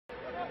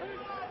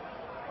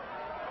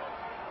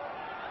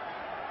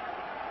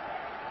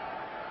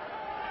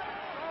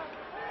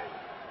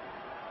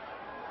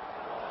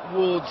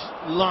Ward's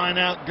line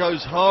out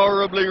goes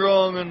horribly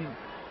wrong, and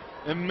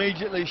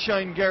immediately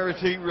Shane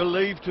Geraghty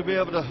relieved to be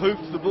able to hoof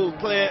the ball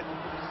clear.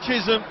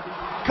 Chisholm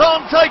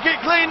can't take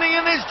it cleanly,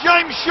 and it's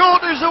James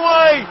Short who's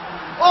away.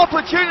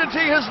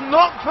 Opportunity has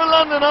knocked for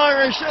London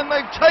Irish, and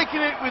they've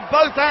taken it with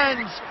both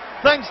hands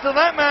thanks to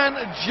that man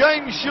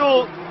James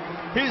Short,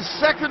 his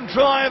second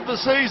try of the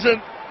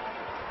season.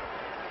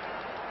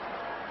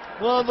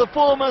 Well, the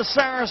former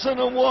Saracen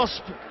and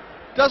Wasp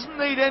doesn't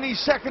need any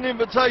second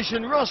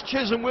invitation. Ross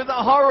Chisholm with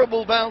a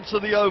horrible bounce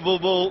of the oval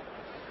ball.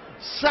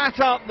 Sat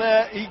up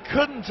there, he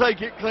couldn't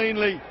take it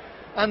cleanly,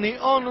 and the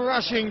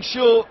on-rushing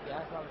Short,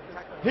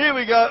 here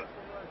we go,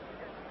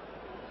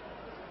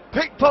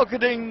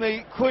 pickpocketing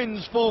the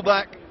Quins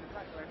fullback,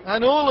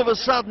 and all of a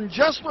sudden,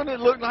 just when it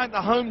looked like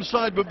the home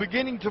side were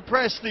beginning to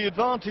press the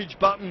advantage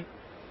button,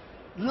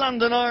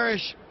 London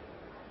Irish,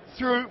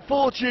 through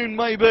fortune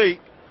maybe,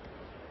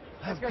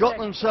 have got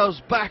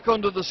themselves back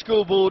onto the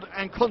scoreboard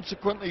and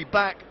consequently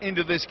back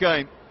into this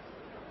game.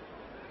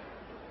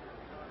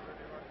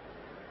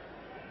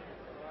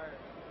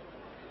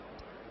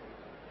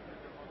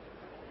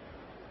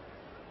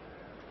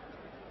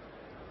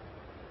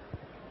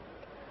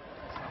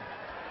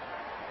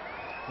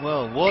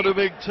 Well, what a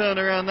big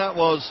turnaround that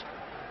was.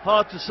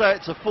 Hard to say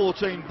it's a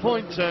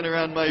 14-point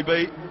turnaround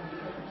maybe,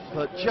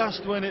 but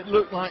just when it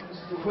looked like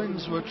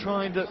Quins were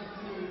trying to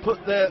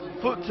put their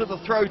foot to the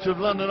throat of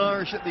London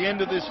Irish at the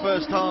end of this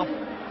first half,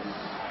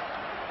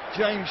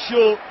 James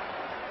Short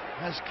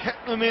has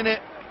kept them in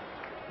it.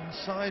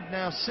 Inside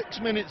now 6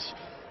 minutes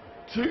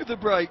to the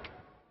break.